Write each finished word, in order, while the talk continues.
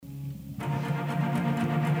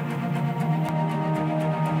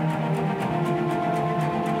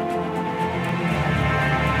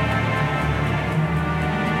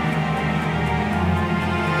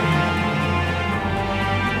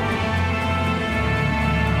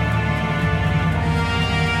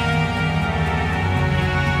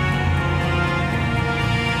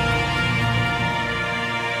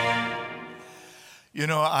You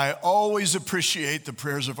know, I always appreciate the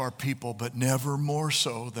prayers of our people, but never more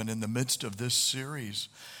so than in the midst of this series,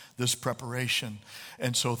 this preparation.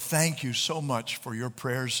 And so thank you so much for your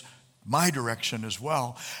prayers, my direction as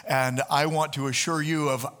well. And I want to assure you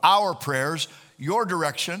of our prayers, your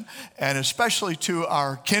direction, and especially to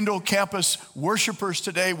our Kindle Campus worshipers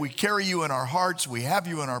today. We carry you in our hearts. We have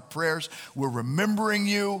you in our prayers. We're remembering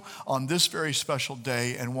you on this very special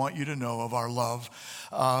day and want you to know of our love.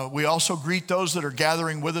 We also greet those that are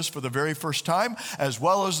gathering with us for the very first time, as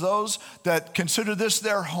well as those that consider this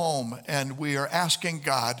their home. And we are asking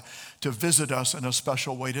God to visit us in a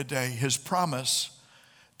special way today. His promise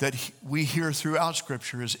that we hear throughout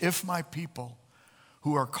Scripture is, if my people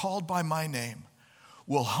who are called by my name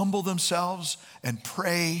will humble themselves and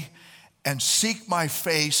pray and seek my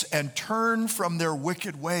face and turn from their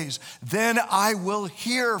wicked ways, then I will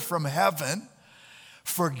hear from heaven,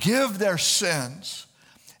 forgive their sins,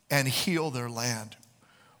 and heal their land.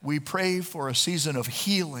 We pray for a season of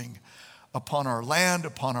healing upon our land,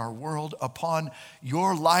 upon our world, upon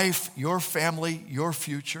your life, your family, your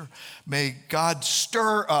future. May God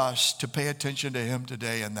stir us to pay attention to him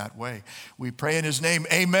today in that way. We pray in his name,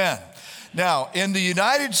 amen. Now, in the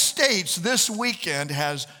United States, this weekend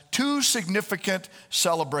has two significant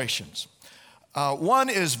celebrations. One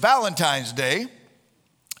is Valentine's Day,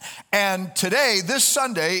 and today, this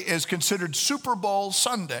Sunday, is considered Super Bowl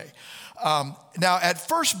Sunday. Now, at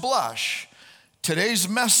first blush, today's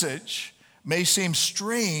message may seem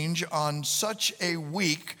strange on such a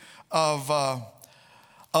week of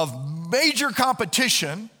major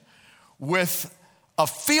competition with a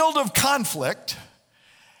field of conflict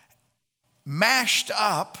mashed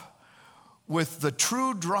up with the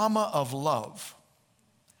true drama of love.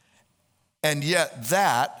 And yet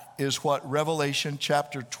that is what Revelation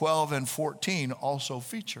chapter 12 and 14 also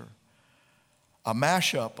feature. A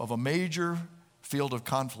mashup of a major field of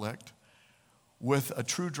conflict with a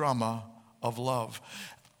true drama of love.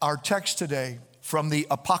 Our text today from the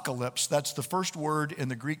Apocalypse, that's the first word in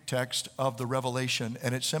the Greek text of the Revelation,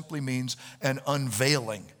 and it simply means an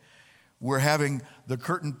unveiling. We're having the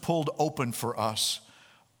curtain pulled open for us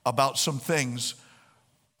about some things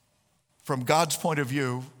from God's point of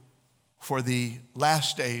view for the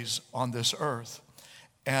last days on this earth.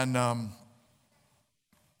 And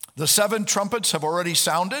the seven trumpets have already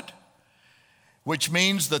sounded, which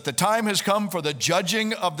means that the time has come for the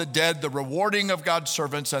judging of the dead, the rewarding of God's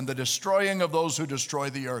servants, and the destroying of those who destroy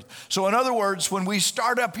the earth. So in other words, when we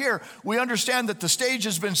start up here, we understand that the stage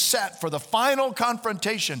has been set for the final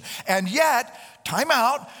confrontation. And yet, time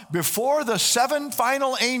out, before the seven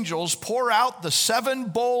final angels pour out the seven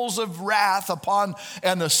bowls of wrath upon,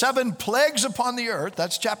 and the seven plagues upon the earth,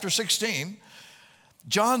 that's chapter 16,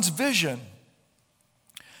 John's vision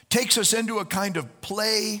takes us into a kind of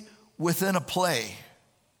play within a play.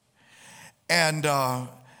 And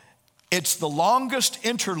it's the longest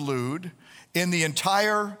interlude in the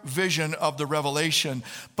entire vision of the Revelation,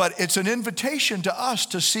 but it's an invitation to us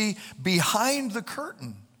to see behind the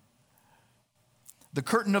curtain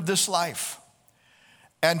of this life,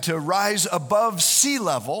 and to rise above sea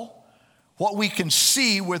level, what we can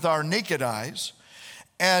see with our naked eyes,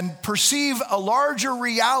 and perceive a larger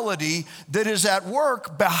reality that is at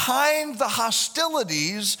work behind the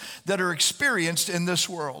hostilities that are experienced in this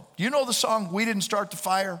world. You know the song, We Didn't Start the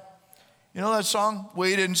Fire? You know that song?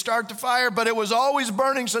 We didn't start the fire, but it was always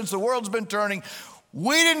burning since the world's been turning.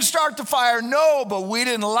 We didn't start the fire, no, but we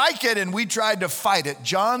didn't like it and we tried to fight it.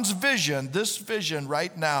 John's vision, this vision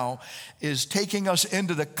right now, is taking us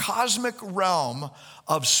into the cosmic realm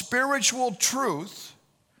of spiritual truth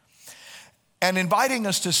and inviting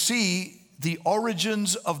us to see the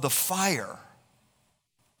origins of the fire.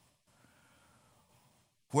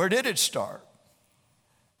 Where did it start?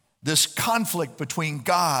 This conflict between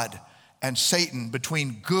God and Satan,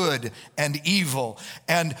 between good and evil,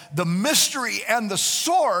 and the mystery and the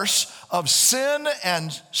source of sin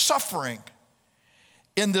and suffering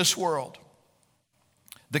in this world.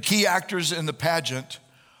 The key actors in the pageant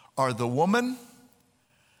are the woman,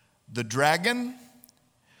 the dragon,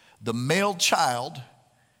 the male child,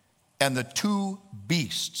 and the two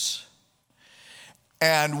beasts.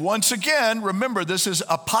 And once again, remember, this is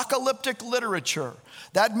apocalyptic literature.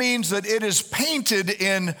 That means that it is painted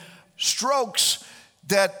in strokes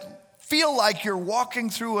that feel like you're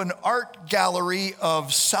walking through an art gallery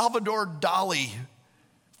of Salvador Dali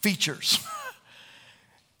features,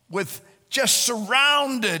 with just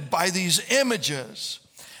surrounded by these images.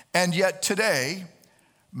 And yet today,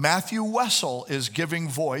 Matthew Wessel is giving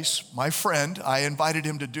voice. My friend, I invited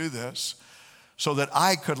him to do this so that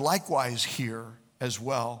I could likewise hear as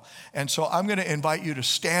well. And so I'm going to invite you to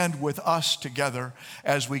stand with us together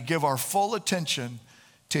as we give our full attention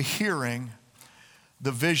to hearing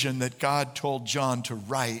the vision that God told John to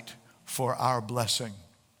write for our blessing.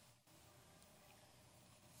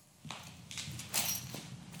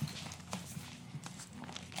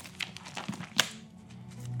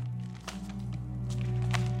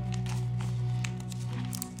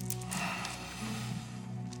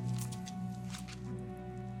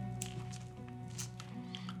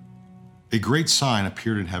 A great sign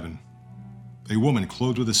appeared in heaven. A woman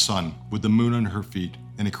clothed with the sun, with the moon under her feet,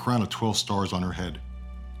 and a crown of 12 stars on her head.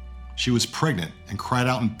 She was pregnant and cried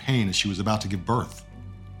out in pain as she was about to give birth.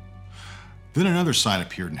 Then another sign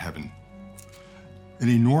appeared in heaven. An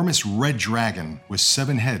enormous red dragon with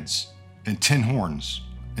 7 heads and 10 horns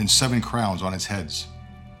and 7 crowns on its heads.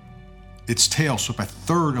 Its tail swept a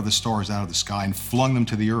third of the stars out of the sky and flung them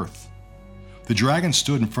to the earth. The dragon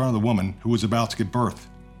stood in front of the woman who was about to give birth,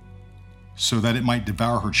 so that it might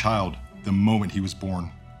devour her child the moment he was born.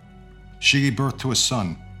 She gave birth to a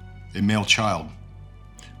son, a male child,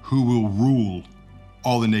 who will rule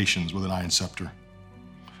all the nations with an iron scepter.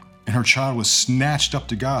 And her child was snatched up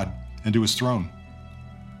to God and to his throne.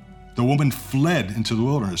 The woman fled into the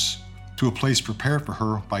wilderness to a place prepared for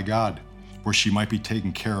her by God, where she might be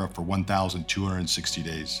taken care of for 1,260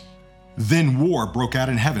 days. Then war broke out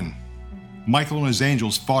in heaven. Michael and his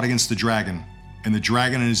angels fought against the dragon, and the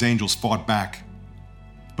dragon and his angels fought back.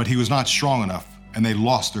 But he was not strong enough, and they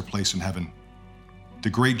lost their place in heaven. The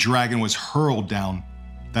great dragon was hurled down,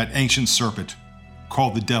 that ancient serpent,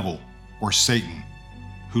 called the devil, or Satan,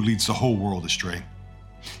 who leads the whole world astray.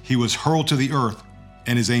 He was hurled to the earth,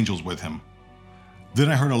 and his angels with him. Then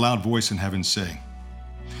I heard a loud voice in heaven say,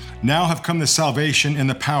 "Now have come the salvation and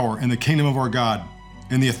the power and the kingdom of our God,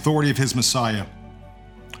 and the authority of his Messiah.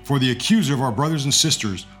 For the accuser of our brothers and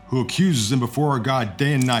sisters, who accuses them before our God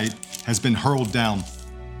day and night, has been hurled down.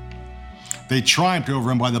 They triumphed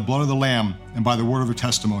over him by the blood of the Lamb and by the word of their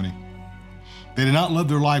testimony. They did not love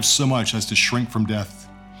their lives so much as to shrink from death.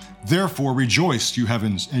 Therefore rejoice, you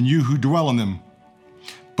heavens, and you who dwell in them.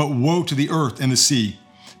 But woe to the earth and the sea,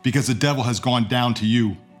 because the devil has gone down to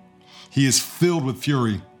you. He is filled with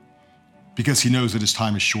fury, because he knows that his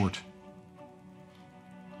time is short."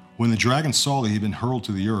 When the dragon saw that he had been hurled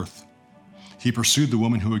to the earth, he pursued the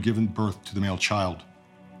woman who had given birth to the male child.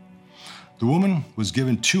 The woman was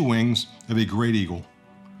given 2 wings of a great eagle,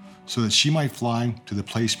 so that she might fly to the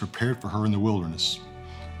place prepared for her in the wilderness,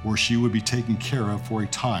 where she would be taken care of for a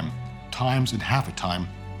time, times and half a time,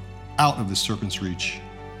 out of the serpent's reach.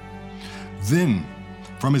 Then,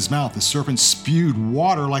 from his mouth, the serpent spewed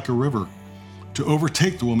water like a river to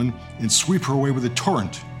overtake the woman and sweep her away with a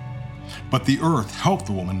torrent. But the earth helped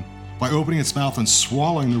the woman by opening its mouth and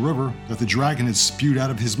swallowing the river that the dragon had spewed out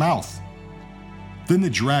of his mouth. Then the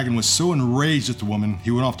dragon was so enraged at the woman, he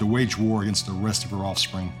went off to wage war against the rest of her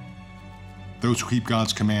offspring, those who keep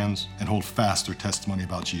God's commands and hold fast their testimony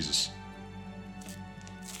about Jesus.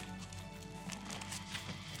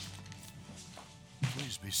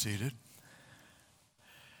 Please be seated.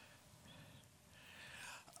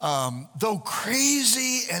 Though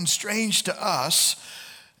crazy and strange to us,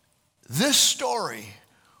 this story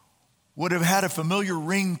would have had a familiar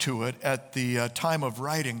ring to it at the time of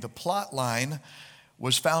writing. The plot line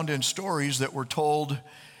was found in stories that were told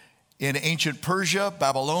in ancient Persia,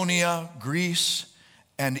 Babylonia, Greece,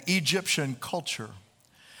 and Egyptian culture.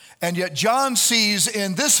 And yet John sees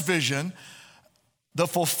in this vision the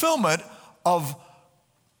fulfillment of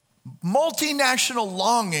multinational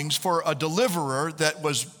longings for a deliverer that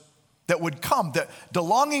would come, the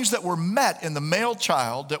longings that were met in the male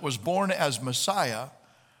child that was born as Messiah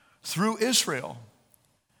through Israel.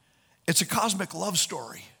 It's a cosmic love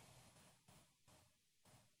story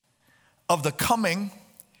of the coming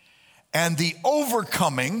and the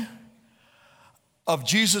overcoming of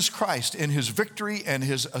Jesus Christ in his victory and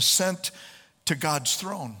his ascent to God's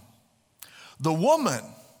throne. The woman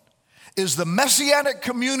is the messianic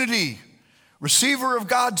community, receiver of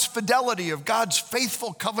God's fidelity, of God's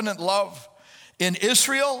faithful covenant love in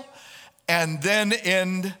Israel, and then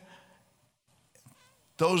in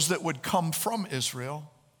those that would come from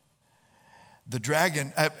Israel. The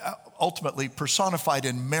dragon, ultimately personified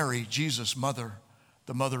in Mary, Jesus' mother,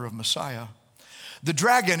 the mother of Messiah. The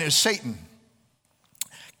dragon is Satan,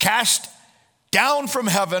 cast down from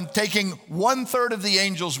heaven, taking 1/3 of the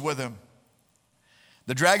angels with him.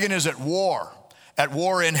 The dragon is at war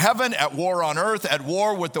in heaven, at war on earth, at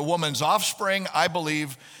war with the woman's offspring. I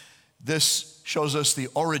believe this shows us the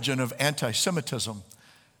origin of anti-Semitism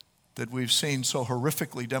that we've seen so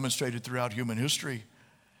horrifically demonstrated throughout human history.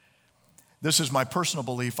 This is my personal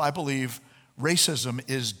belief. I believe racism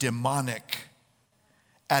is demonic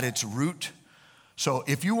at its root. So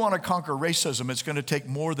if you want to conquer racism, it's going to take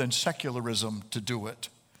more than secularism to do it.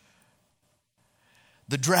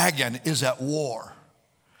 The dragon is at war.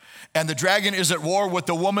 And the dragon is at war with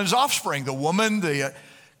the woman's offspring. The woman, the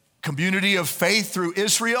community of faith through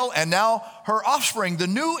Israel, and now her offspring, the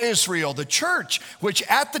new Israel, the church, which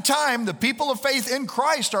at the time, the people of faith in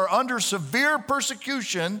Christ are under severe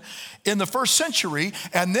persecution in the first century.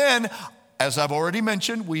 And then, as I've already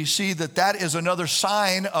mentioned, we see that that is another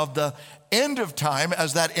sign of the end of time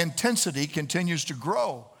as that intensity continues to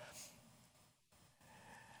grow.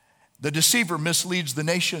 The deceiver misleads the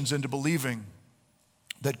nations into believing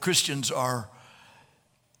that Christians are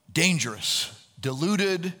dangerous,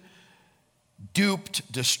 deluded,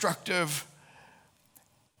 duped, destructive.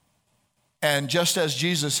 And just as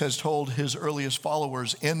Jesus has told his earliest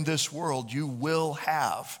followers, in this world you will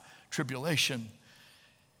have tribulation.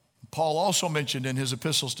 Paul also mentioned in his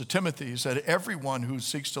epistles to Timothy, he said, everyone who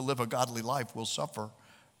seeks to live a godly life will suffer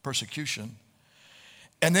persecution.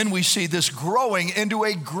 And then we see this growing into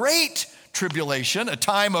a great tribulation, a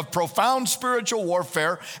time of profound spiritual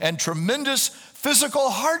warfare and tremendous physical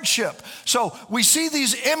hardship. So we see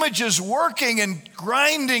these images working and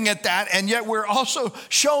grinding at that, and yet we're also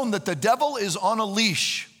shown that the devil is on a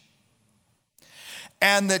leash.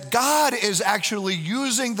 And that God is actually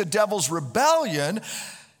using the devil's rebellion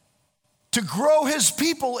to grow his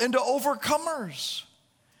people into overcomers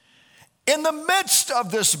in the midst of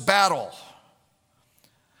this battle.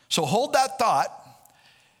 So hold that thought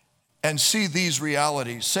and see these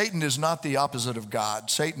realities. Satan is not the opposite of God.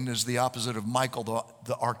 Satan is the opposite of Michael,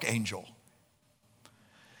 the archangel.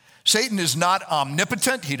 Satan is not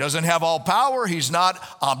omnipotent. He doesn't have all power. He's not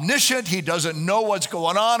omniscient. He doesn't know what's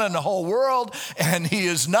going on in the whole world. And he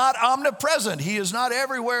is not omnipresent. He is not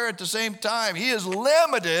everywhere at the same time. He is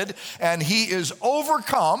limited and he is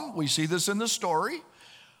overcome. We see this in the story.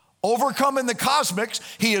 Overcome in the cosmics.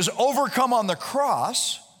 He is overcome on the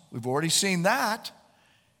cross. We've already seen that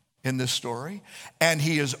in this story. And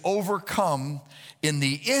he is overcome in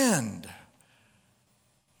the end.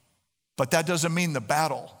 But that doesn't mean the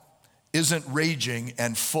battle isn't raging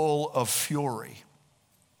and full of fury.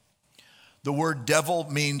 The word devil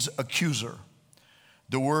means accuser.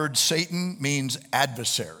 The word Satan means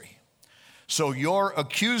adversary. So your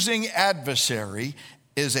accusing adversary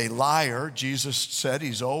is a liar. Jesus said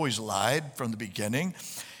he's always lied from the beginning.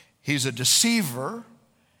 He's a deceiver.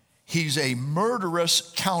 He's a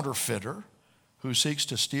murderous counterfeiter who seeks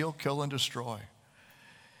to steal, kill, and destroy.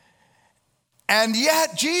 And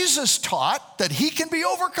yet Jesus taught that he can be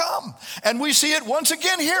overcome. And we see it once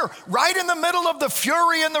again here, right in the middle of the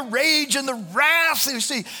fury and the rage and the wrath. You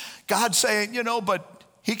see God saying, but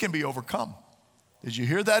he can be overcome. Did you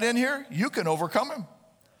hear that in here? You can overcome him.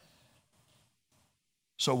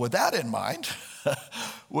 So with that in mind,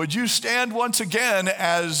 would you stand once again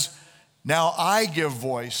as now I give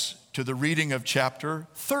voice to the reading of chapter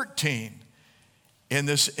 13 in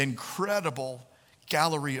this incredible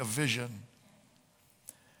gallery of vision.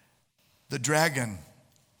 The dragon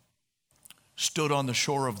stood on the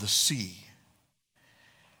shore of the sea,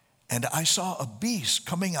 and I saw a beast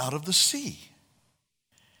coming out of the sea.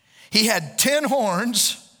 He had 10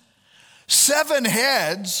 horns, 7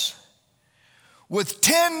 heads, with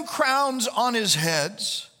 10 crowns on his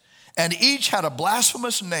heads, and each had a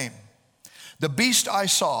blasphemous name. The beast I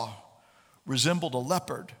saw resembled a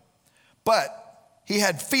leopard, but he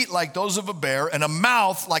had feet like those of a bear and a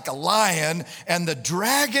mouth like a lion, and the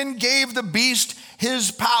dragon gave the beast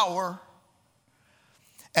his power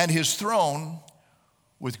and his throne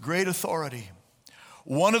with great authority.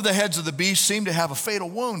 One of the heads of the beast seemed to have a fatal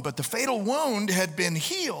wound, but the fatal wound had been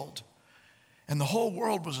healed, and the whole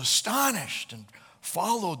world was astonished and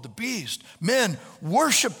followed the beast. Men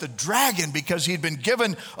worshiped the dragon because he'd been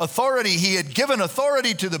given authority. He had given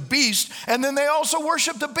authority to the beast, and then they also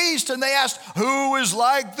worshiped the beast, and they asked, who is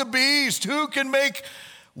like the beast? Who can make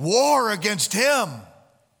war against him?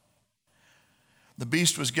 The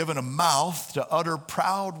beast was given a mouth to utter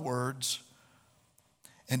proud words,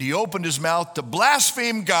 and he opened his mouth to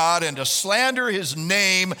blaspheme God and to slander his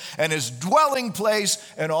name and his dwelling place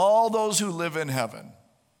and all those who live in heaven.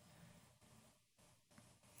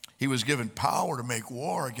 He was given power to make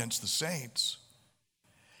war against the saints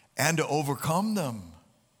and to overcome them,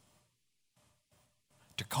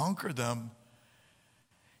 to conquer them.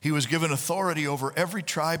 He was given authority over every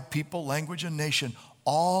tribe, people, language, and nation.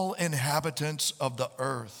 All inhabitants of the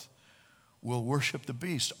earth will worship the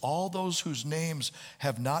beast. All those whose names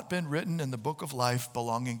have not been written in the book of life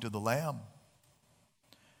belonging to the Lamb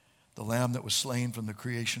that was slain from the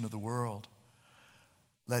creation of the world.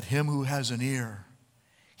 Let him who has an ear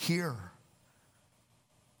hear.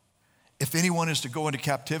 If anyone is to go into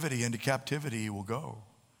captivity he will go.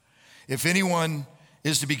 If anyone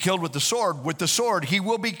is to be killed with the sword he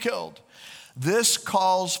will be killed. This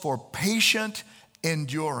calls for patient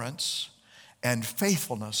endurance and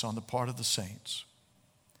faithfulness on the part of the saints.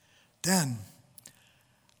 Then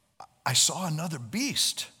I saw another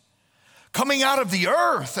beast coming out of the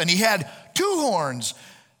earth, and he had 2 horns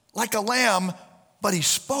like a lamb, but he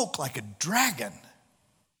spoke like a dragon.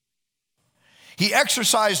 He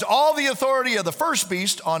exercised all the authority of the first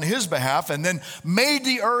beast on his behalf, and then made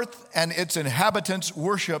the earth and its inhabitants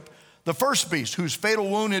worship the first beast, whose fatal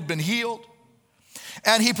wound had been healed.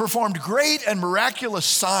 And he performed great and miraculous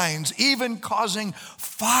signs, even causing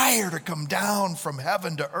fire to come down from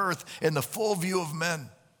heaven to earth in the full view of men.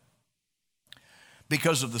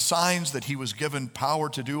 Because of the signs that he was given power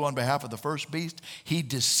to do on behalf of the first beast, he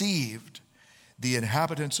deceived the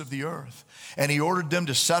inhabitants of the earth. And he ordered them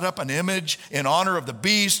to set up an image in honor of the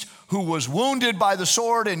beast, who was wounded by the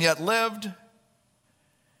sword and yet lived.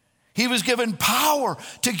 He was given power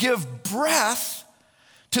to give breath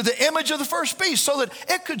to the image of the first beast, so that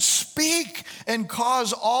it could speak and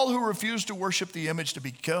cause all who refused to worship the image to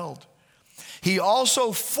be killed. He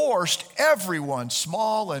also forced everyone,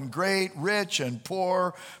 small and great, rich and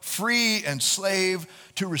poor, free and slave,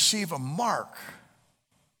 to receive a mark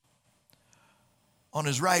on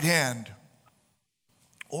his right hand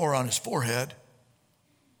or on his forehead,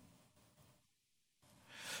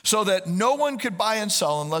 so that no one could buy and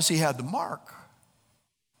sell unless he had the mark,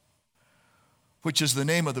 which is the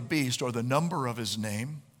name of the beast or the number of his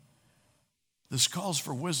name. This calls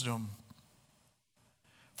for wisdom,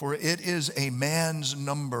 for it is a man's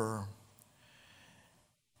number.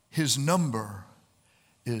 His number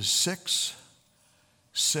is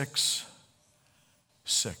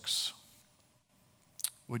 666.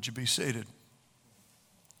 Would you be seated?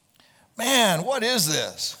 Man, what is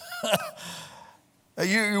this? Are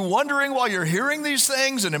you wondering while you're hearing these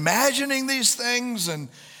things and imagining these things and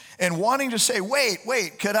wanting to say, wait,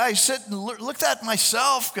 could I sit and look at that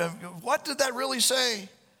myself? What did that really say?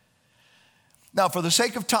 Now, for the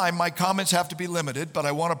sake of time, my comments have to be limited, but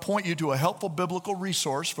I want to point you to a helpful biblical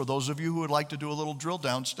resource for those of you who would like to do a little drill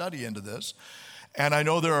down study into this. And I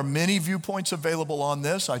know there are many viewpoints available on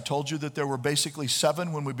this. I told you that there were basically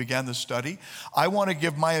 7 when we began the study. I want to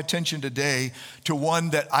give my attention today to one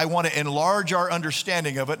that I want to enlarge our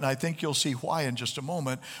understanding of it, and I think you'll see why in just a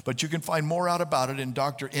moment. But you can find more out about it in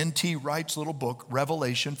Dr. N.T. Wright's little book,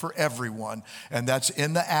 Revelation for Everyone. And that's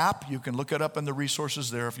in the app. You can look it up in the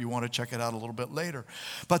resources there if you want to check it out a little bit later.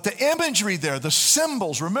 But the imagery there, the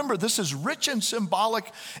symbols, remember this is rich in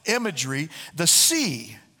symbolic imagery. The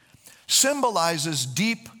sea symbolizes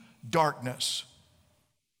deep darkness,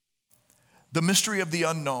 the mystery of the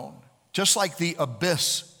unknown, just like the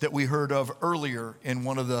abyss that we heard of earlier in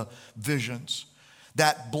one of the visions,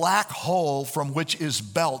 that black hole from which is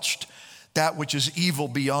belched that which is evil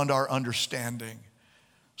beyond our understanding.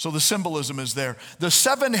 So the symbolism is there. The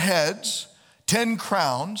 7 heads, 10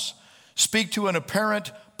 crowns, speak to an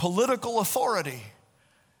apparent political authority,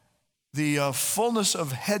 the fullness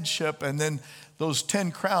of headship, and then those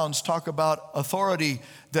 10 crowns talk about authority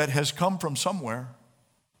that has come from somewhere.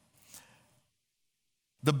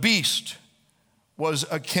 The beast was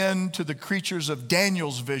akin to the creatures of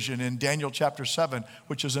Daniel's vision in Daniel chapter 7,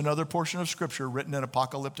 which is another portion of scripture written in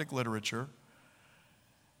apocalyptic literature.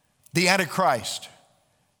 The Antichrist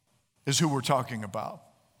is who we're talking about.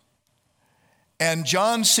 And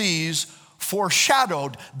John sees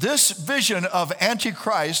foreshadowed, this vision of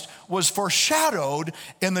Antichrist was foreshadowed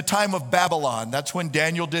in the time of Babylon. That's when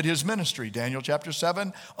Daniel did his ministry. Daniel chapter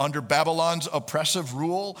 7, under Babylon's oppressive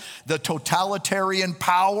rule, the totalitarian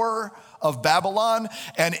power of Babylon.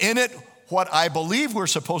 And in it, what I believe we're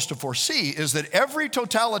supposed to foresee is that every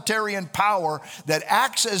totalitarian power that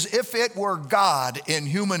acts as if it were God in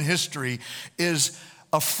human history is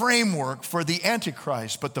a framework for the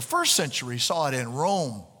Antichrist. But the first century saw it in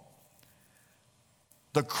Rome.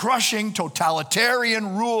 The crushing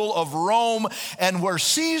totalitarian rule of Rome, and where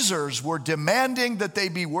Caesars were demanding that they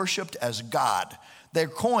be worshiped as God. Their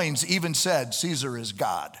coins even said, Caesar is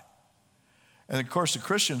God. And of course, the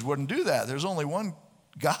Christians wouldn't do that. There's only one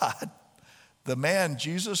God, the man,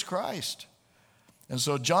 Jesus Christ. And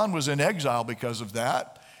so John was in exile because of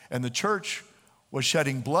that, and the church was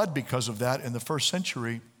shedding blood because of that in the first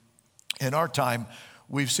century. In our time,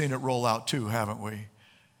 we've seen it roll out too, haven't we?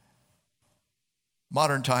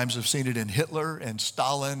 Modern times have seen it in Hitler and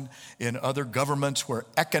Stalin, in other governments where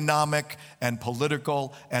economic and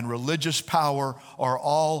political and religious power are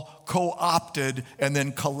all co-opted and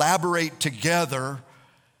then collaborate together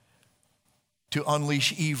to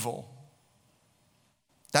unleash evil.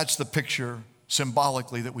 That's the picture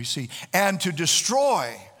symbolically that we see. And to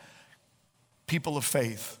destroy people of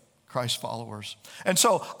faith, Christ followers. And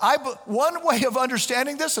so one way of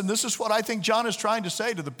understanding this, and this is what I think John is trying to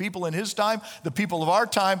say to the people in his time, the people of our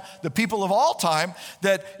time, the people of all time,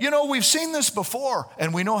 that, we've seen this before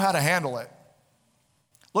and we know how to handle it.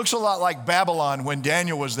 Looks a lot like Babylon when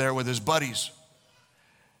Daniel was there with his buddies.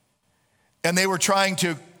 And they were trying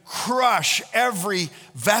to crush every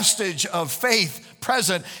vestige of faith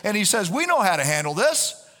present. And he says, we know how to handle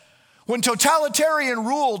this. When totalitarian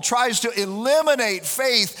rule tries to eliminate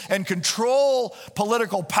faith and control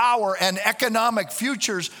political power and economic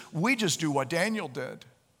futures, we just do what Daniel did.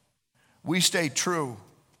 We stay true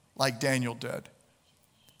like Daniel did.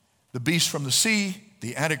 The beast from the sea,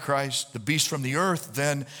 the Antichrist, the beast from the earth,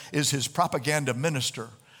 then is his propaganda minister,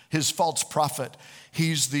 his false prophet.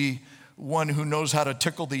 He's the one who knows how to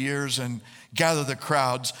tickle the ears and gather the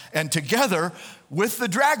crowds. And together with the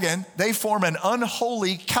dragon, they form an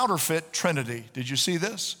unholy counterfeit trinity. Did you see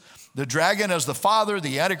this? The dragon as the father,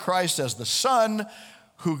 the Antichrist as the son,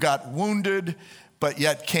 who got wounded but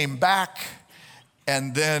yet came back,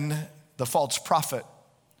 and then the false prophet,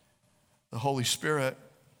 the Holy Spirit.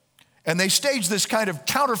 And they staged this kind of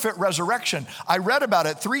counterfeit resurrection. I read about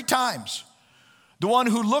it 3 times. The one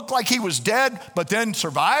who looked like he was dead but then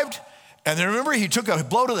survived. And then remember, he took a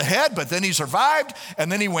blow to the head, but then he survived,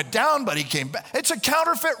 and then he went down, but he came back. It's a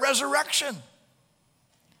counterfeit resurrection.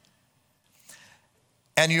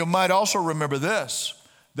 And you might also remember this,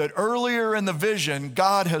 that earlier in the vision,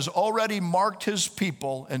 God has already marked his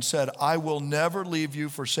people and said, I will never leave you,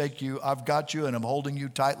 forsake you. I've got you, and I'm holding you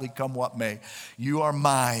tightly, come what may. You are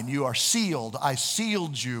mine. You are sealed. I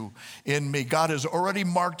sealed you in me. God has already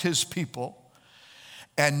marked his people.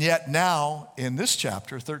 And yet now, in this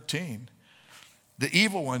chapter 13, the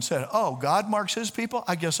evil one said, oh, God marks his people?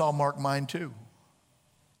 I guess I'll mark mine too.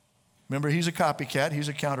 Remember, he's a copycat. He's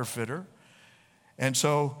a counterfeiter. And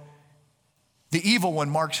so the evil one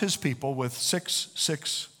marks his people with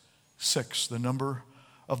 666, the number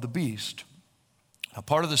of the beast. Now,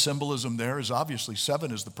 part of the symbolism there is obviously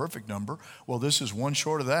 7 is the perfect number. Well, this is one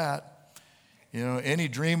short of that. Any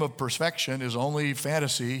dream of perfection is only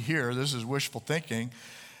fantasy here. This is wishful thinking.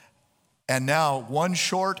 And now 1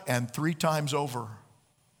 short and 3 times over.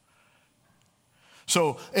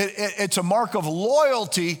 So it's a mark of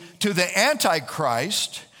loyalty to the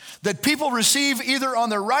Antichrist that people receive either on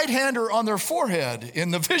their right hand or on their forehead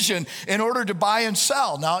in the vision in order to buy and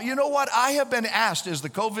sell. Now, you know what? I have been asked, is the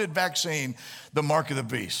COVID vaccine the mark of the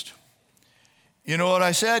beast? You know what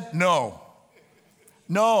I said? No.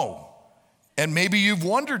 And maybe you've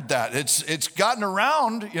wondered that. It's gotten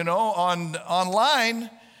around, online.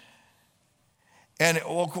 And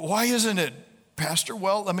well, why isn't it, Pastor?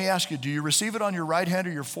 Well, let me ask you, do you receive it on your right hand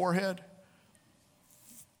or your forehead?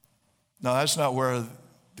 No, that's not where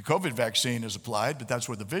the COVID vaccine is applied, but that's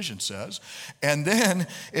what the vision says. And then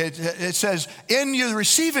it says, in the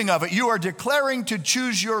receiving of it, you are declaring to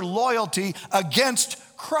choose your loyalty against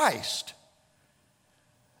Christ.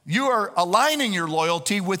 You are aligning your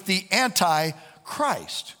loyalty with the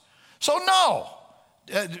Antichrist. So no,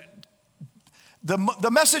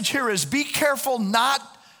 the message here is be careful not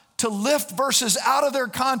to lift verses out of their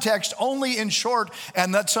context only in short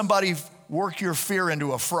and let somebody work your fear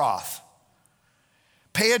into a froth.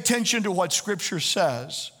 Pay attention to what Scripture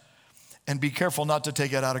says and be careful not to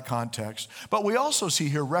take it out of context. But we also see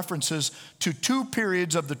here references to 2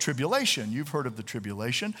 periods of the tribulation. You've heard of the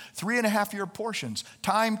tribulation, 3.5-year portions,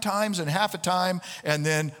 times, and half a time, and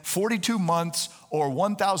then 42 months or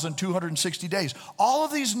 1,260 days. All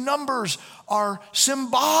of these numbers are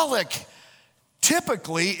symbolic.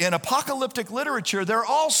 Typically, in apocalyptic literature, they're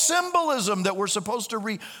all symbolism that we're supposed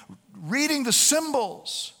to reading the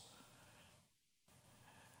symbols.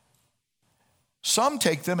 Some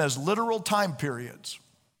take them as literal time periods.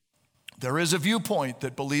 There is a viewpoint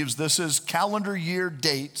that believes this is calendar year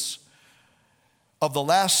dates of the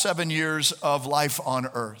last 7 years of life on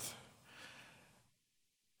earth.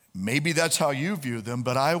 Maybe that's how you view them,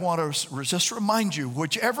 but I want to just remind you,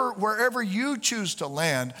 wherever you choose to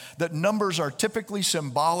land, that numbers are typically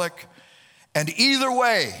symbolic, and either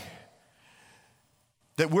way,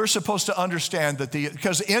 that we're supposed to understand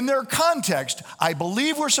because in their context, I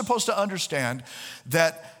believe we're supposed to understand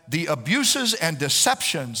that the abuses and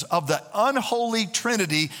deceptions of the unholy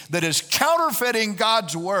Trinity that is counterfeiting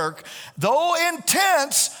God's work, though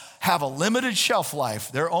intense, have a limited shelf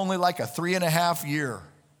life. They're only like a 3.5-year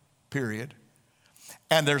period.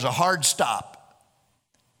 And there's a hard stop.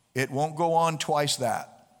 It won't go on twice that.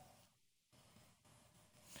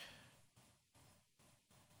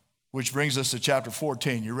 Which brings us to chapter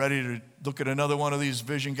 14. You ready to look at another one of these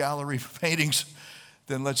vision gallery paintings?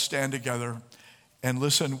 Then let's stand together and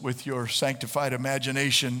listen with your sanctified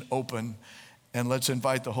imagination open, and let's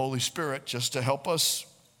invite the Holy Spirit just to help us,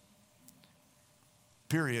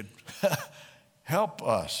 period. Help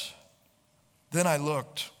us. Then I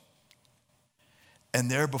looked, and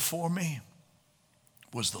there before me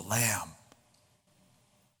was the Lamb,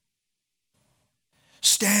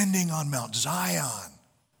 standing on Mount Zion,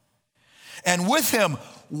 and with him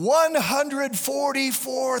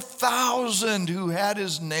 144,000 who had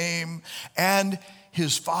his name and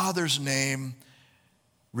his Father's name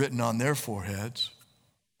written on their foreheads.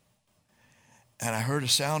 And I heard a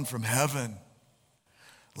sound from heaven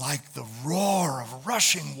like the roar of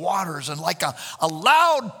rushing waters and like a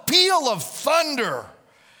loud peal of thunder.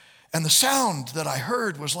 And the sound that I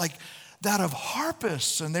heard was like that of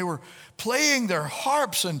harpists, and they were playing their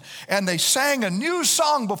harps, and they sang a new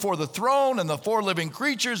song before the throne and the four living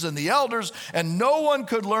creatures and the elders, and no one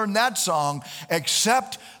could learn that song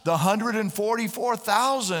except the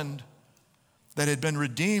 144,000 that had been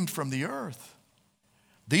redeemed from the earth.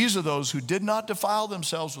 These are those who did not defile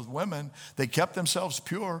themselves with women. They kept themselves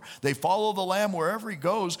pure. They follow the Lamb wherever he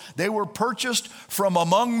goes. They were purchased from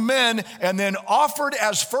among men and then offered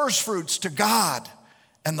as firstfruits to God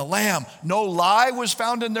and the Lamb. No lie was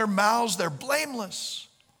found in their mouths. They're blameless.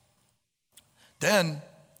 Then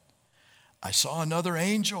I saw another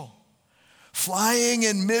angel flying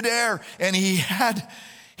in midair, and he had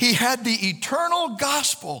the eternal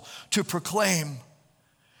gospel to proclaim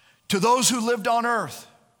to those who lived on earth,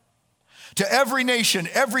 to every nation,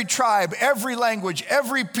 every tribe, every language,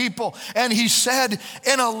 every people. And he said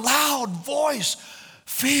in a loud voice,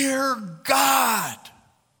 "Fear God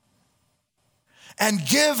and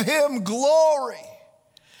give him glory,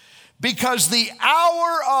 because the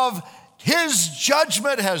hour of his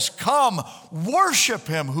judgment has come. Worship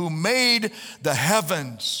him who made the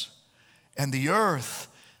heavens and the earth,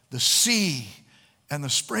 the sea, and the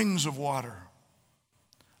springs of water."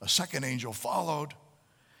 A second angel followed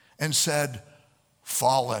and said,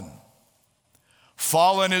 "Fallen.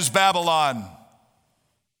 Fallen is Babylon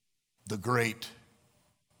the Great,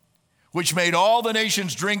 which made all the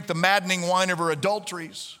nations drink the maddening wine of her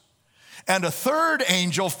adulteries." And a third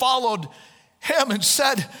angel followed him and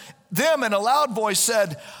said, them in a loud voice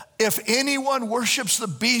said, "If anyone worships the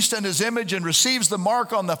beast and his image and receives the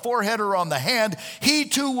mark on the forehead or on the hand, he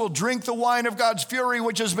too will drink the wine of God's fury,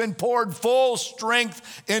 which has been poured full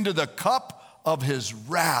strength into the cup of his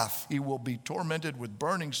wrath. He will be tormented with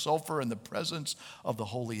burning sulfur in the presence of the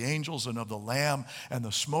holy angels and of the Lamb, and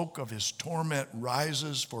the smoke of his torment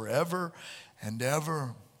rises forever and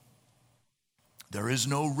ever. There is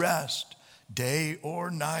no rest, day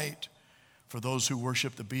or night, for those who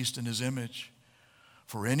worship the beast in his image,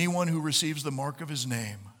 for anyone who receives the mark of his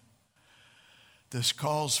name." This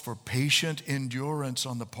calls for patient endurance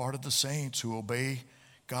on the part of the saints who obey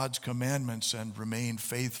God's commandments and remain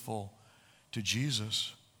faithful to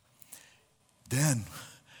Jesus. Then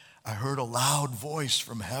I heard a loud voice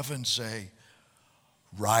from heaven say,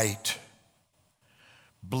 "Write,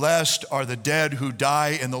 blessed are the dead who die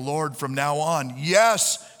in the Lord from now on.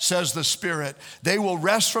 Yes, says the Spirit, they will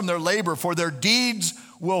rest from their labor, for their deeds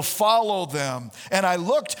will follow them." And I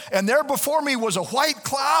looked, and there before me was a white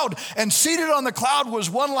cloud, and seated on the cloud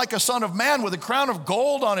was one like a son of man with a crown of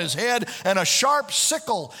gold on his head and a sharp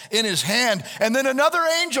sickle in his hand. And then another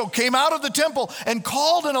angel came out of the temple and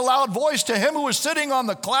called in a loud voice to him who was sitting on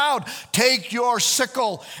the cloud, "Take your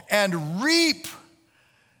sickle and reap,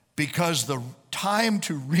 because the time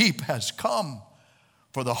to reap has come,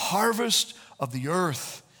 for the harvest of the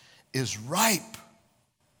earth is ripe."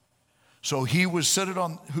 So he who was seated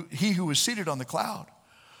on the cloud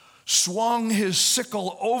swung his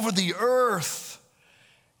sickle over the earth,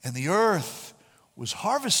 and the earth was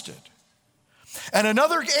harvested. And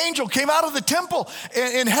another angel came out of the temple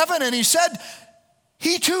in heaven, and he said,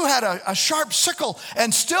 he too had a sharp sickle.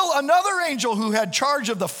 And still another angel who had charge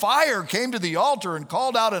of the fire came to the altar and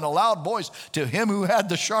called out in a loud voice to him who had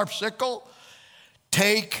the sharp sickle,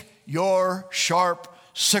 "Take your sharp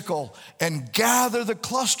sickle and gather the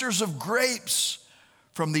clusters of grapes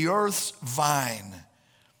from the earth's vine,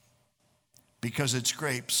 because its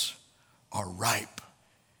grapes are ripe."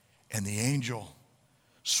 And the angel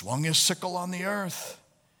swung his sickle on the earth,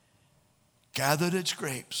 gathered its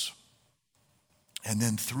grapes, and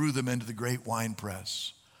then threw them into the great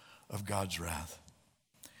winepress of God's wrath.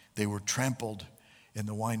 They were trampled in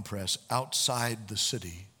the winepress outside the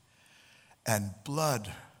city, and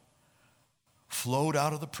blood flowed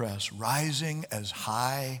out of the press, rising as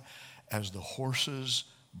high as the horse's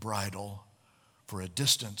bridle for a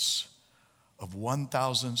distance of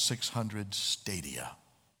 1,600 stadia.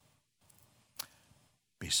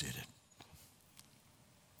 Be seated.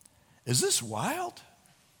 Is this wild?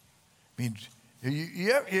 I mean,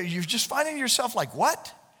 you're just finding yourself like,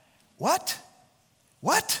 what? What?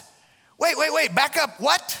 What? Wait, back up.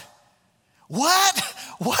 What?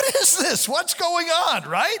 What is this? What's going on,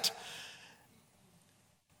 right?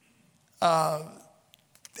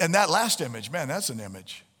 And that last image, man, that's an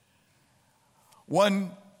image.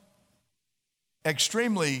 One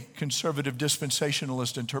extremely conservative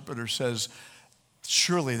dispensationalist interpreter says,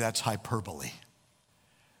 surely that's hyperbole.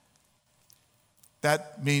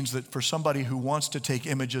 That means that for somebody who wants to take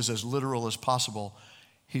images as literal as possible,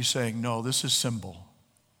 he's saying, no, this is symbol.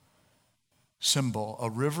 Symbol, a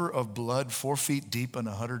river of blood 4 feet deep and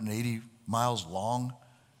 180 miles long.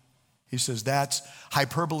 He says that's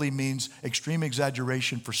hyperbole, means extreme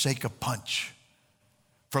exaggeration for sake of punch.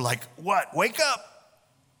 For like, what? Wake up.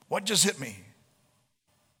 What just hit me?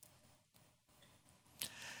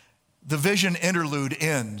 The vision interlude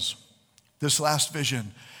ends. This last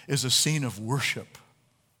vision is a scene of worship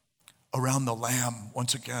around the Lamb.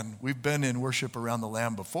 Once again, we've been in worship around the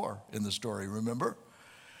Lamb before in the story, remember?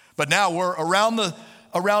 But now we're around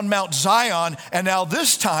Mount Zion, and now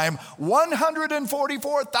this time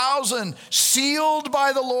 144,000 sealed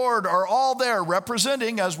by the Lord are all there,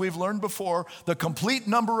 representing, as we've learned before, the complete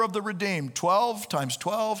number of the redeemed. 12 times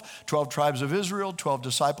 12 tribes of Israel, 12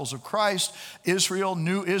 disciples of Christ, Israel,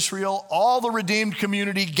 New Israel, all the redeemed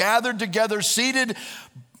community gathered together, seated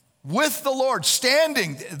with the Lord,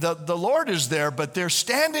 standing. The Lord is there, but they're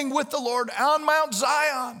standing with the Lord on Mount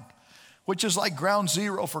Zion, which is like ground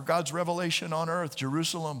zero for God's revelation on earth,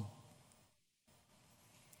 Jerusalem.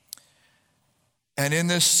 And in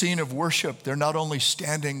this scene of worship, they're not only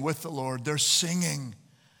standing with the Lord, they're singing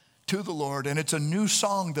to the Lord. And it's a new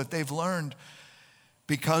song that they've learned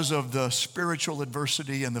because of the spiritual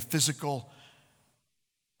adversity and the physical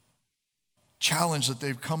challenge that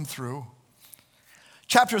they've come through.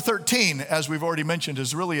 Chapter 13, as we've already mentioned,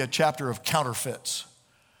 is really a chapter of counterfeits.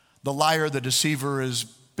 The liar, the deceiver, has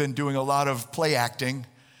been doing a lot of play acting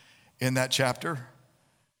in that chapter.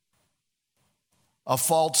 A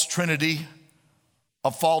false trinity,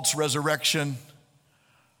 a false resurrection,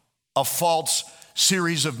 a false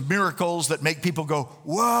series of miracles that make people go,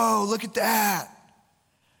 whoa, look at that.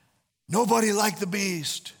 Nobody like the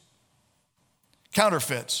beast.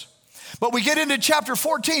 Counterfeits. But we get into chapter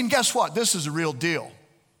 14, guess what? This is a real deal.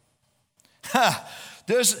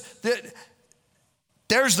 There's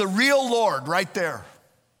the real Lord right there.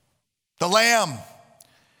 The Lamb,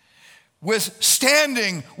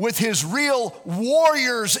 standing with his real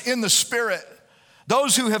warriors in the Spirit,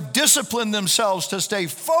 those who have disciplined themselves to stay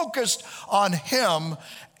focused on him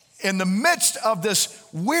in the midst of this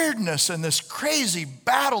weirdness and this crazy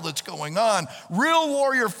battle that's going on. Real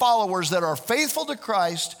warrior followers that are faithful to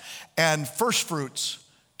Christ and first fruits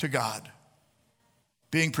to God,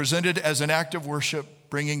 being presented as an act of worship,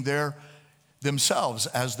 bringing themselves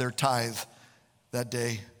as their tithe that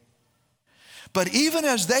day. But even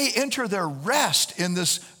as they enter their rest in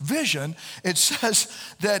this vision, it says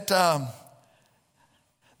that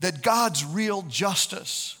God's real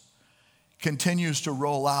justice continues to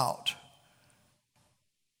roll out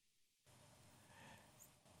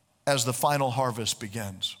as the final harvest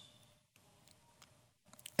begins.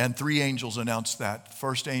 And 3 angels announce that.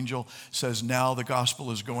 First angel says, now the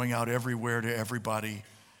gospel is going out everywhere to everybody,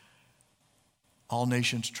 all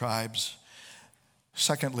nations, tribes.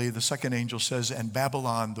 Secondly, the second angel says, and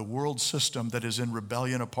Babylon, the world system that is in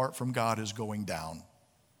rebellion apart from God, is going down.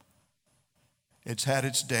 It's had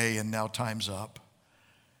its day and now time's up.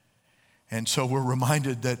 And so we're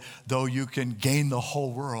reminded that though you can gain the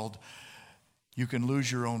whole world, you can lose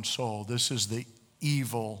your own soul. This is the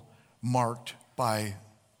evil marked by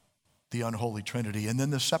the unholy Trinity. And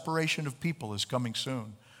then the separation of people is coming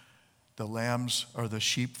soon. The lambs are the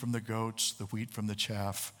sheep from the goats, the wheat from the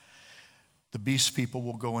chaff. The beast's people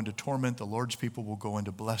will go into torment. The Lord's people will go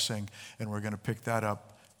into blessing. And we're going to pick that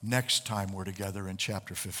up next time we're together in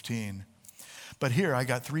chapter 15. But here I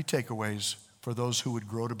got 3 takeaways for those who would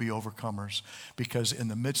grow to be overcomers. Because in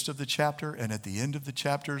the midst of the chapter and at the end of the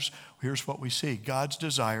chapters, here's what we see. God's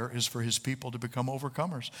desire is for his people to become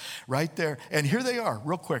overcomers. Right there. And here they are,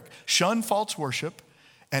 real quick. Shun false worship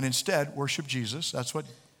and instead worship Jesus. That's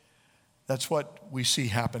what we see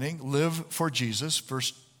happening. Live for Jesus.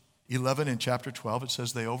 Verse 11 in chapter 12, it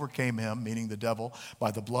says they overcame him, meaning the devil, by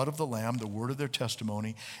the blood of the Lamb, the word of their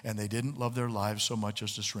testimony, and they didn't love their lives so much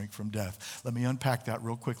as to shrink from death. Let me unpack that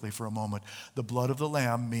real quickly for a moment. The blood of the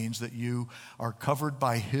Lamb means that you are covered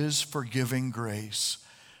by his forgiving grace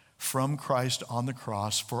from Christ on the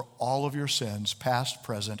cross for all of your sins, past,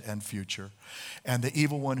 present, and future. And the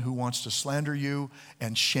evil one who wants to slander you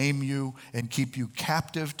and shame you and keep you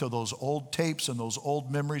captive to those old tapes and those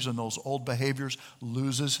old memories and those old behaviors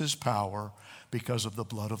loses his power because of the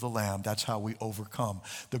blood of the Lamb. That's how we overcome.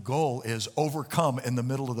 The goal is overcome in the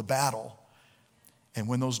middle of the battle. And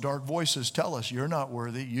when those dark voices tell us, you're not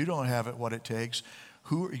worthy, you don't have it what it takes,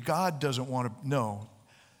 God doesn't want to know.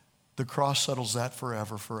 The cross settles that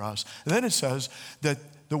forever for us. And then it says that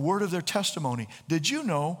the word of their testimony. Did you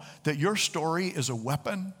know that your story is a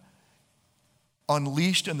weapon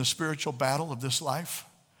unleashed in the spiritual battle of this life?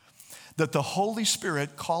 That the Holy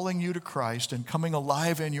Spirit calling you to Christ and coming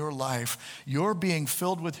alive in your life, you're being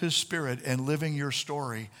filled with His Spirit and living your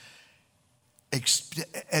story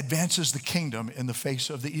advances the kingdom in the face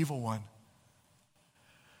of the evil one.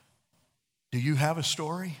 Do you have a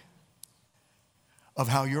story of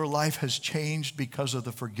how your life has changed because of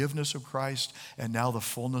the forgiveness of Christ and now the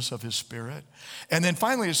fullness of His Spirit? And then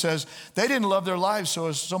finally it says, they didn't love their lives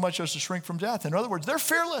so much as to shrink from death. In other words, they're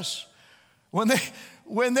fearless. When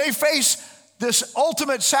they face this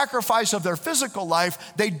ultimate sacrifice of their physical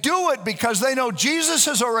life, they do it because they know Jesus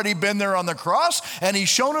has already been there on the cross and He's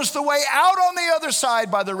shown us the way out on the other side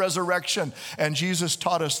by the resurrection. And Jesus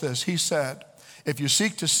taught us this. He said, if you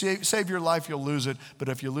seek to save your life, you'll lose it. But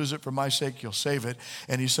if you lose it for my sake, you'll save it.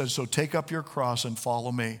 And He says, so take up your cross and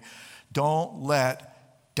follow me. Don't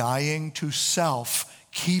let dying to self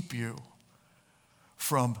keep you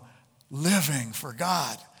from living for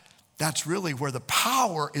God. That's really where the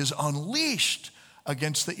power is unleashed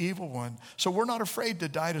against the evil one. So we're not afraid to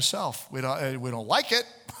die to self. We don't like it,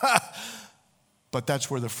 but that's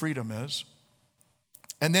where the freedom is.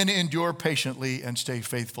 And then endure patiently and stay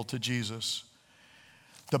faithful to Jesus.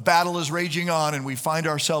 The battle is raging on and we find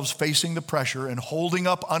ourselves facing the pressure and holding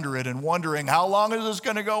up under it and wondering, how long is this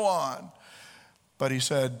going to go on? But He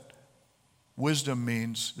said, wisdom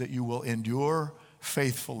means that you will endure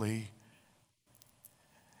faithfully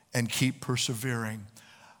and keep persevering.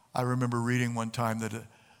 I remember reading one time that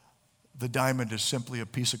the diamond is simply a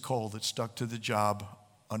piece of coal that's stuck to the job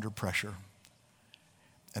under pressure.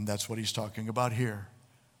 And that's what He's talking about here.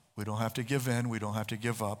 We don't have to give in. We don't have to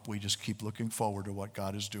give up. We just keep looking forward to what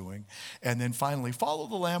God is doing. And then finally, follow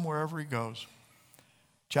the Lamb wherever He goes.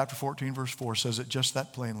 Chapter 14, verse 4 says it just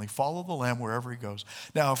that plainly. Follow the Lamb wherever He goes.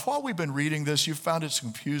 Now, if while we've been reading this, you found it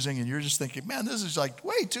confusing and you're just thinking, man, this is like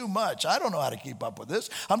way too much. I don't know how to keep up with this.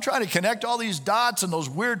 I'm trying to connect all these dots and those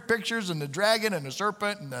weird pictures and the dragon and the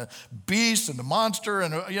serpent and the beast and the monster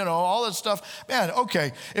and, all this stuff. Man,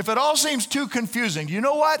 okay, if it all seems too confusing, you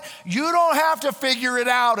know what? You don't have to figure it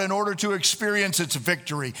out in order to experience its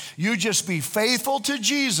victory. You just be faithful to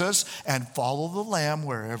Jesus and follow the Lamb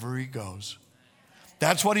wherever He goes.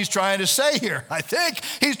 That's what He's trying to say here. I think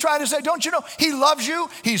He's trying to say, don't you know, He loves you.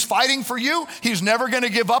 He's fighting for you. He's never going to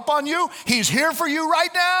give up on you. He's here for you right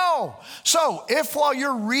now. So if while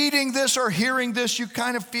you're reading this or hearing this, you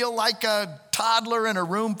kind of feel like a toddler in a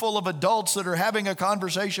room full of adults that are having a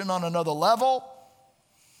conversation on another level,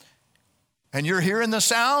 and you're hearing the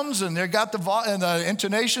sounds and they've got the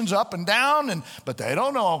intonations up and down, but they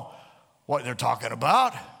don't know what they're talking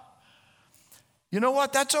about, you know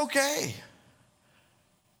what? That's okay.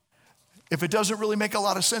 If it doesn't really make a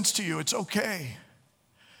lot of sense to you, it's okay.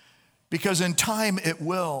 Because in time it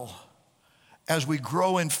will, as we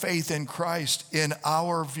grow in faith in Christ, in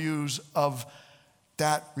our views of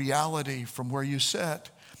that reality from where you sit.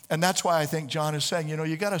 And that's why I think John is saying,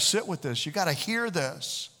 you got to sit with this. You got to hear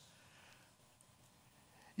this.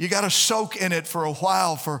 You got to soak in it for a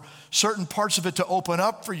while for certain parts of it to open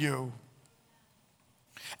up for you.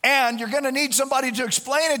 And you're going to need somebody to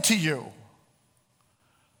explain it to you.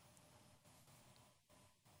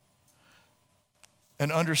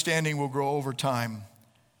 And understanding will grow over time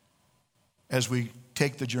as we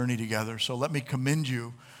take the journey together. So let me commend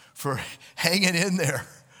you for hanging in there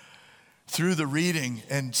through the reading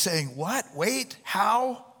and saying, what? Wait,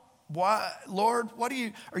 how? Why? Lord,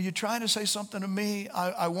 are you trying to say something to me?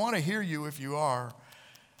 I want to hear you if you are.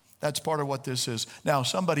 That's part of what this is. Now,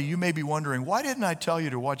 somebody, you may be wondering, why didn't I tell you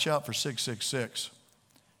to watch out for 666?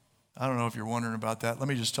 I don't know if you're wondering about that. Let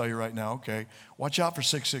me just tell you right now, okay? Watch out for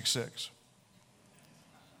 666.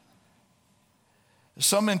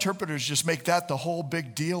 Some interpreters just make that the whole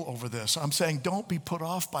big deal over this. I'm saying don't be put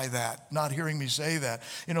off by that, not hearing me say that.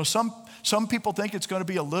 Some people think it's going to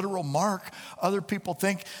be a literal mark. Other people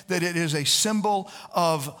think that it is a symbol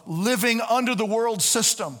of living under the world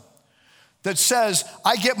system. that says,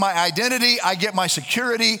 I get my identity, I get my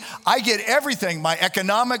security, I get everything, my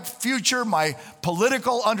economic future, my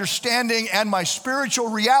political understanding, and my spiritual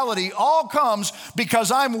reality all comes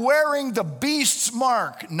because I'm wearing the beast's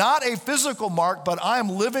mark, not a physical mark, but I'm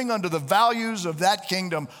living under the values of that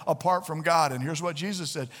kingdom apart from God. And here's what Jesus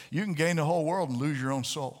said, you can gain the whole world and lose your own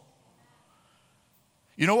soul.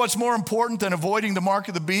 You know what's more important than avoiding the mark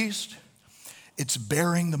of the beast? It's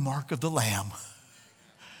bearing the mark of the Lamb.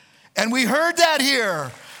 And we heard that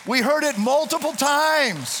here. We heard it multiple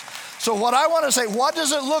times. So what I want to say, what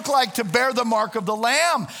does it look like to bear the mark of the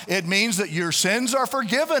Lamb? It means that your sins are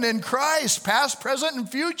forgiven in Christ, past, present, and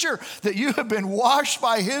future, that you have been washed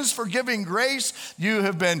by his forgiving grace. You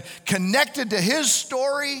have been connected to his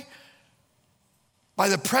story by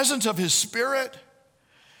the presence of his Spirit.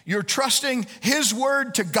 You're trusting his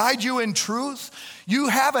word to guide you in truth. You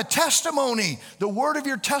have a testimony, the word of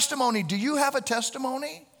your testimony. Do you have a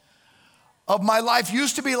testimony? Of my life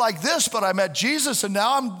used to be like this, but I met Jesus and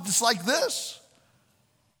now I'm just like this.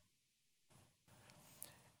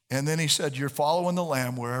 And then he said, you're following the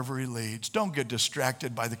Lamb wherever he leads. Don't get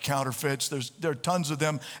distracted by the counterfeits. There are tons of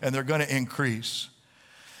them and they're going to increase.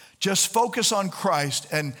 Just focus on Christ,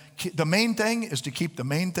 and the main thing is to keep the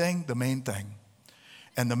main thing the main thing.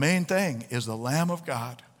 And the main thing is the Lamb of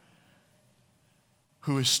God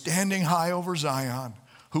who is standing high over Zion,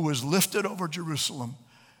 who is lifted over Jerusalem.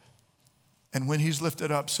 And when he's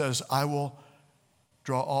lifted up, says, I will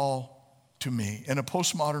draw all to me. In a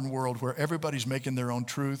postmodern world where everybody's making their own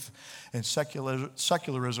truth and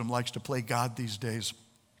secularism likes to play God these days,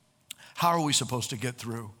 how are we supposed to get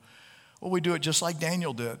through? Well, we do it just like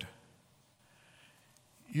Daniel did.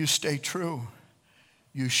 You stay true.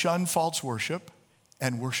 You shun false worship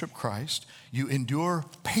and worship Christ. You endure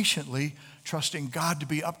patiently, trusting God to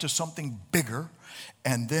be up to something bigger.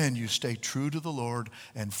 And then you stay true to the Lord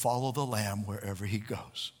and follow the Lamb wherever he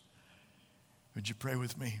goes. Would you pray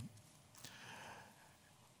with me?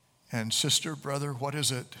 And sister, brother, what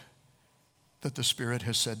is it that the Spirit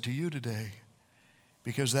has said to you today?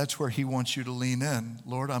 Because that's where he wants you to lean in.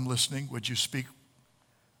 Lord, I'm listening. Would you speak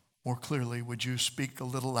more clearly? Would you speak a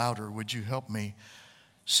little louder? Would you help me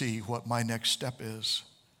see what my next step is?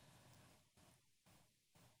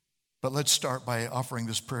 But let's start by offering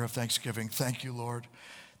this prayer of thanksgiving. Thank you, Lord,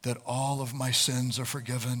 that all of my sins are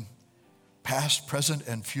forgiven, past, present,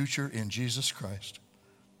 and future in Jesus Christ.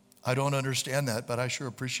 I don't understand that, but I sure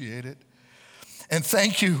appreciate it. And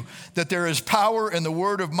thank you that there is power in the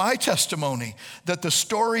word of my testimony, that the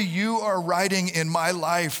story you are writing in my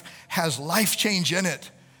life has life change in it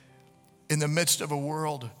in the midst of a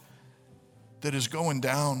world that is going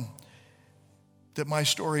down, that my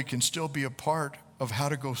story can still be a part of how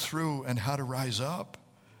to go through and how to rise up.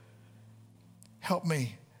 Help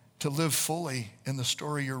me to live fully in the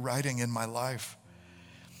story you're writing in my life.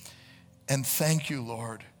 And thank you,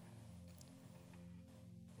 Lord,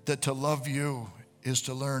 that to love you is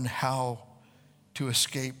to learn how to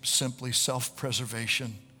escape simply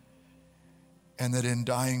self-preservation, and that in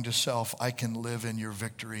dying to self, I can live in your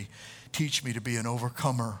victory. Teach me to be an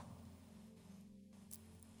overcomer.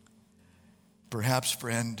 Perhaps,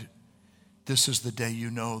 friend, this is the day you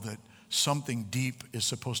know that something deep is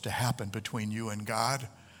supposed to happen between you and God.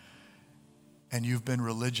 And you've been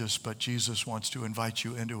religious, but Jesus wants to invite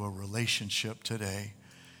you into a relationship today.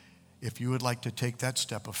 If you would like to take that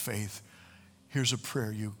step of faith, here's a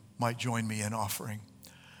prayer you might join me in offering.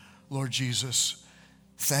 Lord Jesus,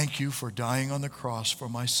 thank you for dying on the cross for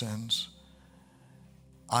my sins.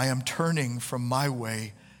 I am turning from my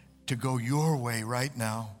way to go your way right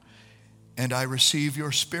now. And I receive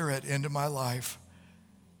your Spirit into my life.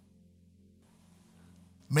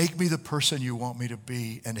 Make me the person you want me to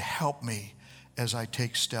be, and help me as I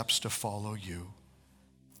take steps to follow you.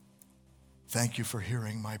 Thank you for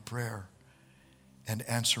hearing my prayer and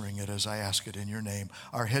answering it as I ask it in your name.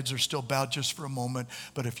 Our heads are still bowed just for a moment,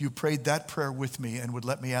 but if you prayed that prayer with me and would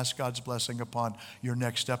let me ask God's blessing upon your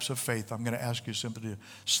next steps of faith, I'm going to ask you simply to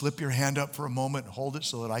slip your hand up for a moment and hold it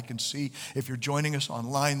so that I can see. If you're joining us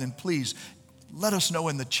online, then please let us know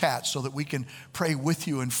in the chat so that we can pray with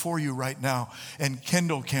you and for you right now. And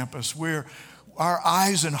Kendall Campus, where our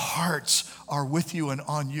eyes and hearts are with you and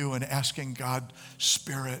on you, and asking God's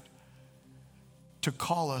Spirit to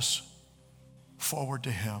call us forward to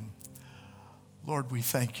him. Lord, we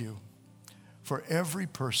thank you for every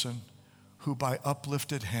person who by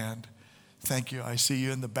uplifted hand, thank you. I see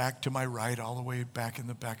you in the back to my right, all the way back in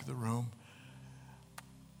the back of the room.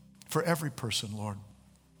 For every person, Lord,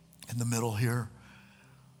 in the middle here,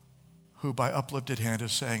 who by uplifted hand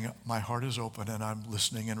is saying, my heart is open and I'm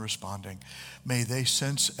listening and responding. May they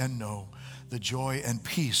sense and know the joy and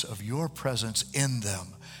peace of your presence in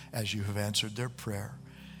them as you have answered their prayer.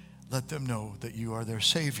 Let them know that you are their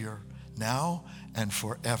Savior now and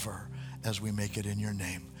forever as we make it in your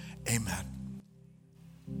name. Amen.